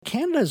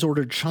Canada has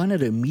ordered China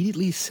to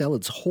immediately sell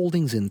its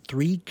holdings in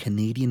 3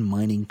 Canadian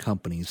mining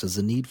companies as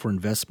the need for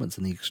investments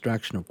in the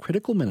extraction of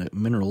critical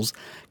minerals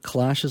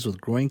clashes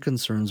with growing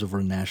concerns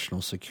over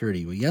national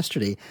security. Well,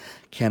 yesterday,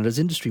 Canada's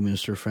Industry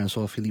Minister,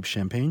 François-Philippe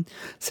Champagne,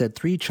 said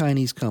 3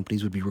 Chinese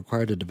companies would be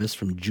required to divest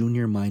from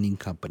junior mining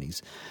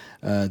companies.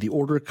 The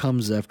order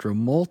comes after a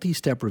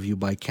multi-step review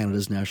by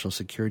Canada's National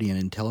Security and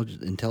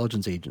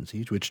Intelligence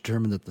Agencies, which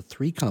determined that the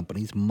 3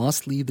 companies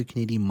must leave the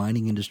Canadian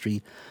mining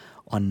industry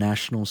on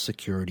national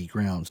security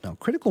grounds. Now,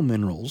 critical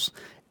minerals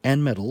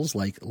and metals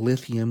like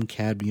lithium,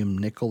 cadmium,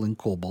 nickel, and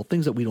cobalt,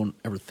 things that we don't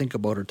ever think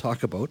about or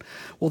talk about,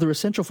 well, they're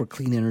essential for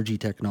clean energy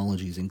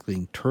technologies,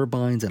 including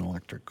turbines and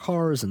electric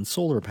cars and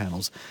solar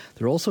panels.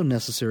 They're also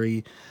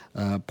necessary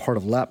part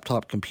of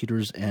laptop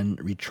computers and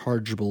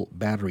rechargeable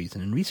batteries.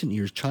 And in recent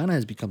years, China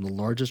has become the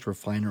largest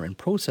refiner and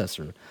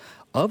processor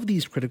of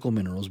these critical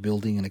minerals,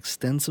 building an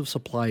extensive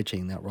supply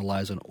chain that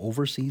relies on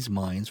overseas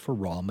mines for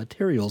raw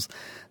materials.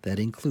 That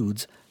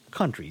includes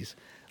countries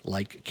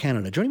like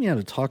Canada. Joining me now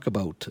to talk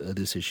about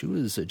this issue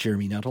is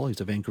Jeremy Nuttall. He's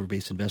a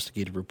Vancouver-based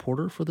investigative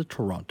reporter for the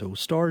Toronto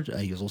Star.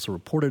 He has also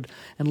reported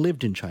and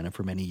lived in China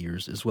for many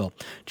years as well.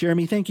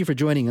 Jeremy, thank you for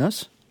joining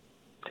us.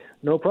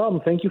 No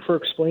problem. Thank you for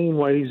explaining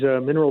why these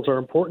minerals are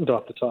important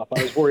off the top.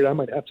 I was worried I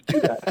might have to do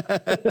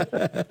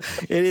that.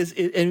 It is,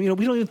 and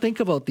we don't even think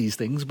about these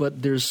things,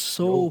 but they're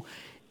so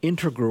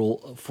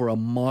integral for a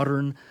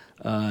modern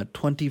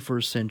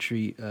 21st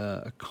century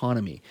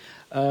economy.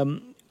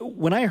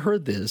 When I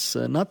heard this,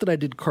 not that I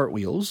did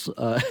cartwheels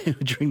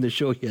during the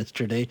show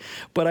yesterday,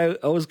 but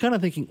I was kind of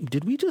thinking,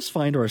 did we just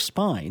find our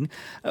spine?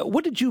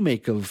 What did you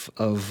make of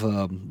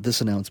this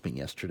announcement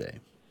yesterday?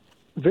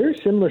 Very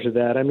similar to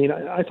that. I mean,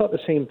 I thought the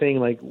same thing.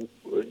 Like,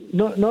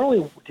 not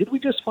only did we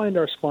just find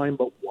our spine,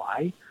 but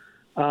why?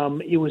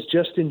 It was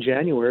just in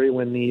January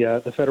when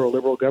the federal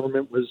Liberal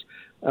government was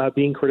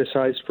being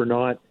criticized for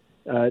not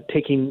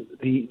taking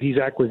these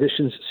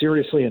acquisitions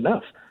seriously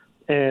enough.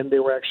 And they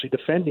were actually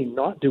defending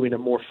not doing a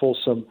more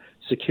fulsome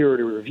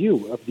security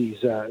review of these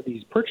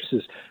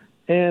purchases.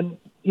 And,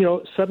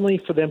 suddenly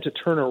for them to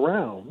turn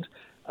around,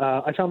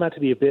 I found that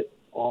to be a bit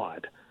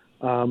odd.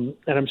 And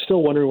I'm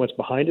still wondering what's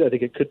behind it. I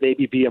think it could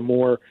maybe be a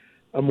more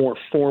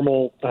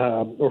formal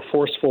or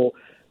forceful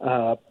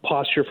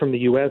posture from the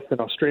U.S. and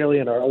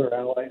Australia and our other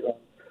allies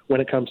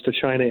when it comes to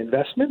China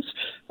investments.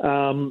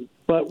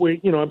 But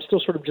I'm still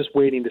sort of just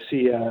waiting to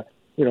see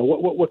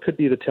what could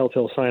be the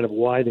telltale sign of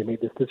why they made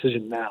this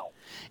decision now.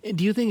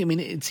 Do you think,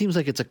 it seems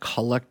like it's a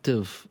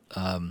collective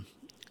a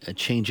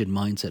change in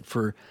mindset.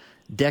 For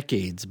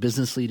decades,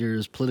 business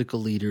leaders, political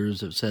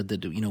leaders have said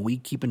that, we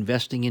keep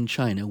investing in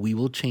China, we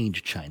will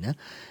change China.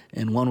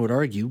 And one would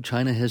argue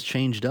China has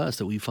changed us,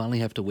 that we finally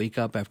have to wake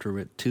up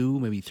after 2,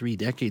 maybe 3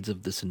 decades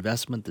of this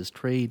investment, this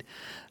trade.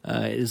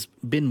 It has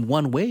been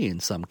one way in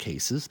some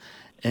cases.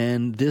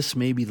 And this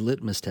may be the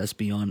litmus test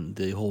beyond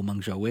the whole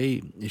Meng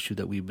Jiawei issue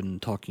that we've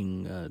been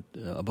talking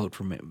about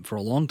for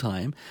a long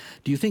time.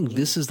 Do you think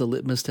this is the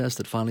litmus test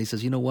that finally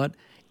says, you know what,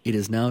 it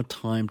is now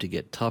time to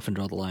get tough and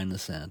draw the line in the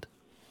sand?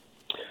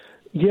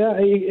 Yeah,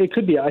 it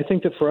could be. I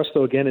think that for us,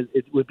 though, again,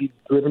 it would be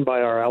driven by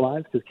our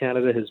allies, because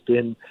Canada has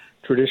been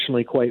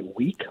traditionally quite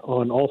weak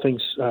on all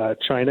things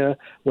China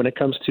when it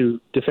comes to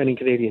defending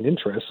Canadian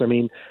interests. I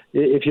mean,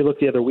 if you look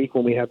the other week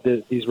when we had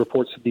these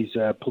reports of these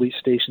police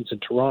stations in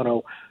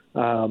Toronto,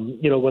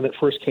 when it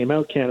first came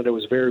out, Canada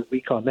was very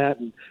weak on that,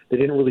 and they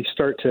didn't really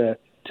start to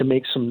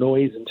make some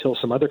noise until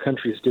some other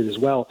countries did as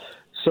well.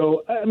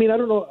 So, I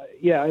don't know.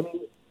 Yeah,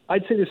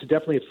 I'd say this is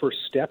definitely a first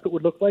step, it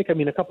would look like.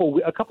 A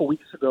couple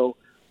weeks ago,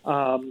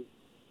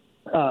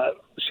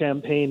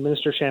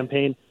 Minister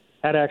Champagne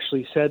had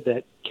actually said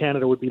that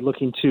Canada would be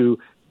looking to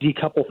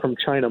decouple from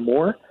China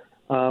more,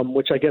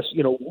 which I guess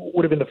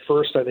would have been the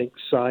first, I think,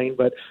 sign.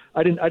 But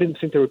I didn't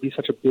think there would be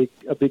such a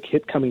big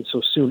hit coming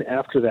so soon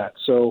after that.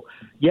 So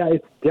yeah,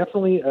 it's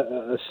definitely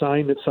a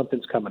sign that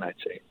something's coming, I'd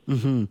say.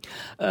 Mm-hmm.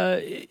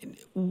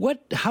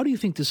 How do you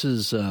think this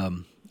is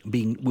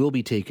will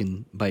be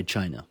taken by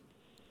China?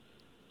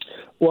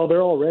 Well,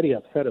 they're already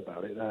upset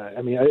about it. I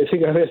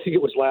think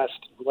it was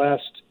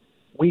last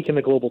week in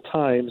the Global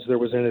Times, there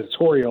was an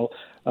editorial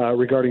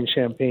regarding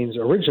Champagne's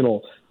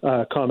original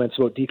comments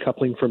about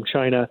decoupling from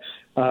China,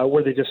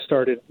 where they just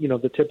started,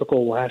 the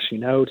typical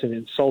lashing out and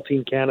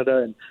insulting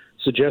Canada and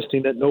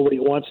suggesting that nobody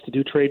wants to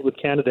do trade with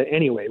Canada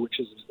anyway, which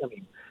is,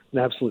 an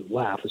absolute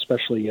laugh,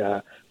 especially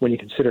when you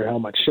consider how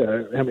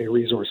many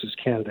resources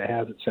Canada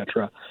has, et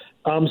cetera.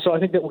 So I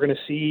think that we're going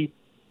to see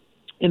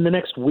in the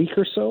next week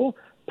or so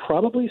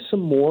probably some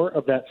more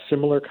of that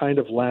similar kind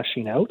of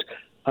lashing out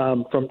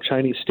from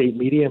Chinese state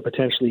media and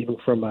potentially even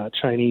from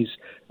Chinese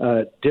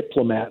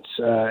diplomats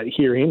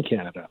here in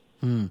Canada.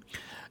 Do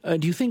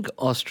you think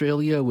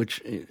Australia,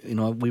 which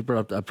I've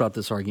brought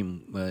this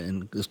argument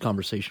in this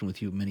conversation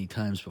with you many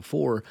times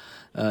before,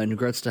 in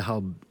regards to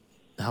how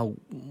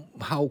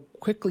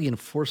quickly and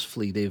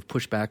forcefully they've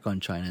pushed back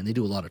on China, and they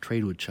do a lot of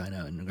trade with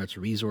China in regards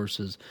to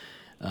resources,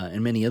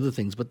 and many other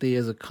things, but they,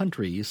 as a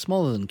country,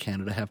 smaller than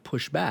Canada, have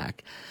pushed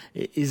back.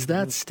 Is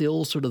that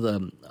still sort of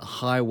the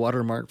high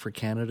watermark for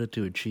Canada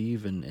to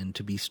achieve and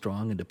to be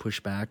strong and to push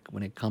back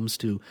when it comes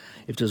to,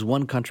 if there's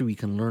one country we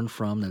can learn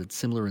from that it's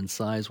similar in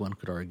size, one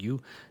could argue,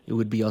 it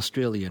would be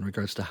Australia in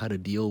regards to how to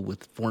deal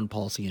with foreign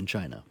policy in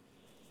China?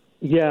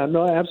 Yeah,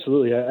 no,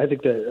 absolutely. I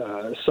think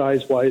that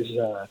size-wise,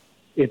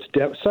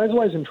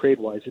 size-wise and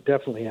trade-wise, it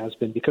definitely has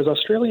been, because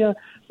Australia,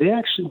 they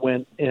actually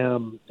went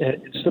and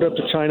stood up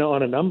to China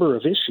on a number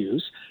of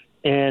issues,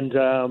 and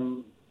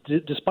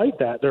despite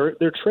that,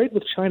 their trade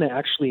with China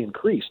actually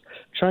increased.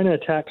 China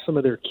attacked some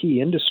of their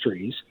key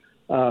industries,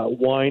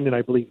 wine and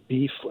I believe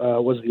beef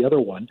was the other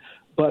one,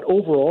 but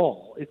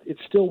overall, it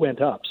still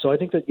went up. So I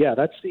think that,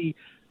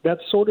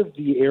 that's sort of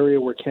the area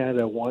where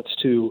Canada wants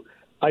to,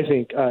 I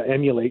think,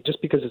 emulate,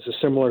 just because it's a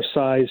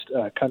similar-sized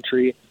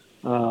country,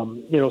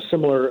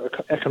 similar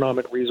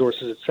economic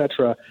resources,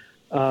 etc.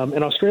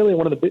 And Australia,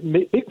 one of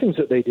the big things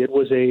that they did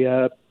was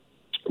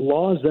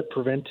laws that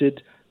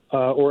prevented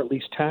or at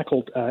least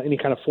tackled any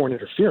kind of foreign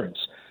interference,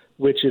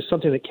 which is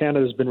something that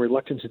Canada has been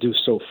reluctant to do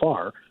so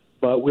far.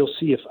 But we'll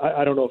see if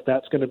I don't know if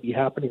that's going to be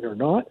happening or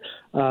not.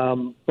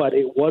 But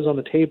it was on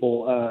the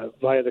table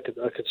via the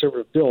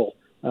Conservative bill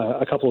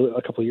a couple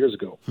of years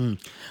ago. Well,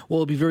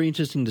 it'll be very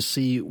interesting to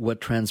see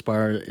what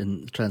transpires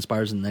in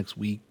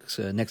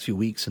the next few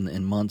weeks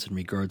and months in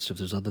regards to if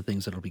there's other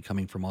things that will be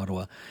coming from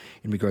Ottawa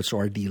in regards to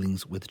our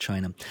dealings with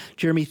China.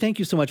 Jeremy, thank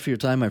you so much for your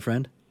time, my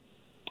friend.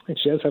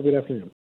 Thanks, Jez. Have a good afternoon.